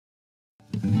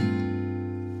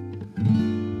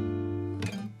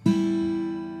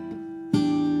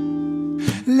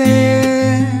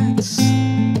Let's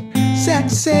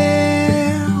set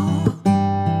sail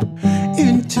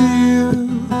into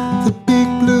the big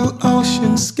blue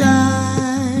ocean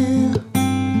sky.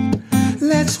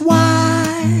 Let's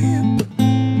wipe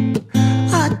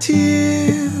our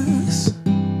tears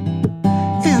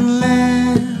and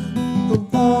let the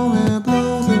warm air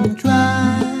blow them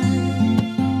dry.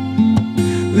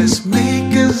 Let's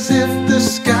make as if the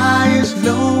sky is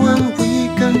low and we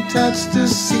can touch the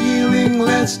ceiling.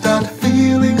 Let's start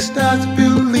feeling, start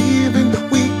believing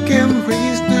we can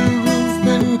raise the roof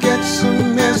and get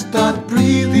some air. Start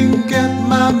breathing, get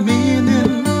my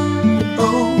meaning.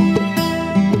 Oh,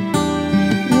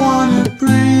 wanna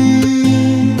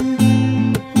breathe,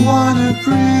 wanna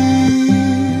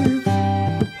breathe,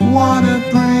 wanna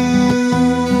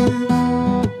breathe,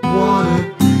 wanna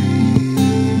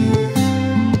breathe,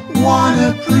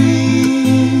 wanna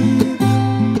breathe,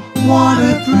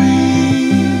 wanna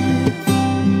breathe,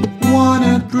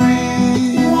 wanna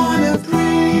breathe, wanna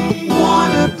breathe,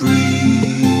 wanna breathe.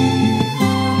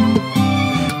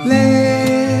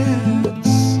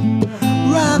 Let's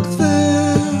rock the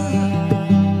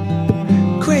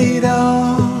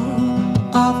cradle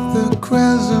of the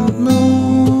crescent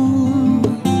moon.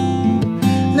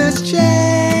 Let's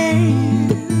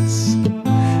chase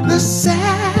the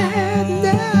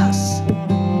sadness,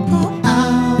 pour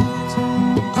out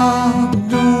of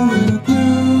doom and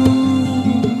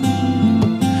gloom.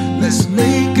 Let's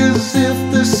make as if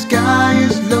the sky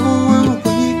is low and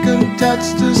we can touch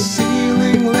the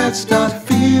ceiling. Let's start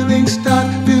feeling, start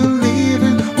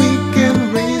believing we can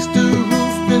raise the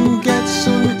roof and get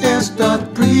some air.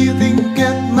 Start breathing,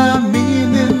 get my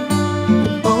meaning.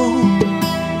 Oh,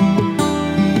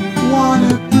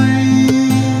 wanna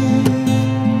breathe,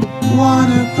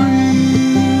 wanna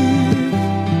breathe,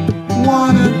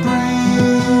 wanna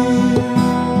breathe,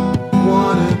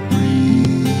 wanna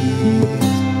breathe,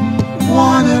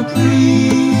 wanna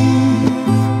breathe,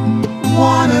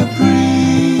 wanna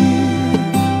breathe,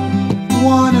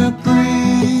 wanna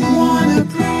breathe, wanna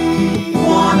breathe,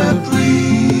 wanna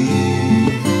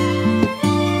breathe.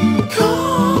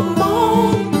 Come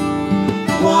on,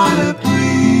 wanna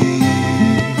breathe.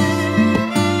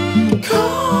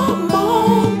 Come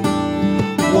on,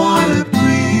 wanna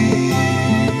breathe.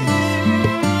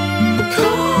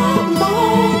 Come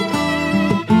on,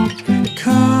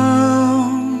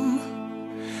 come,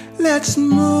 let's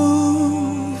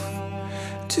move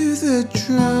to the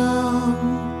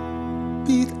drum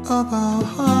beat of our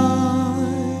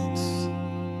hearts.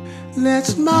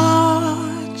 Let's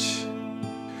march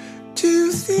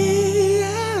to the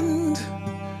end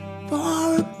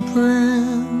for a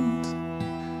brand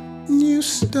new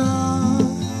start.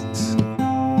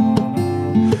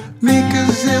 Make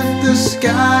as if the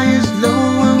sky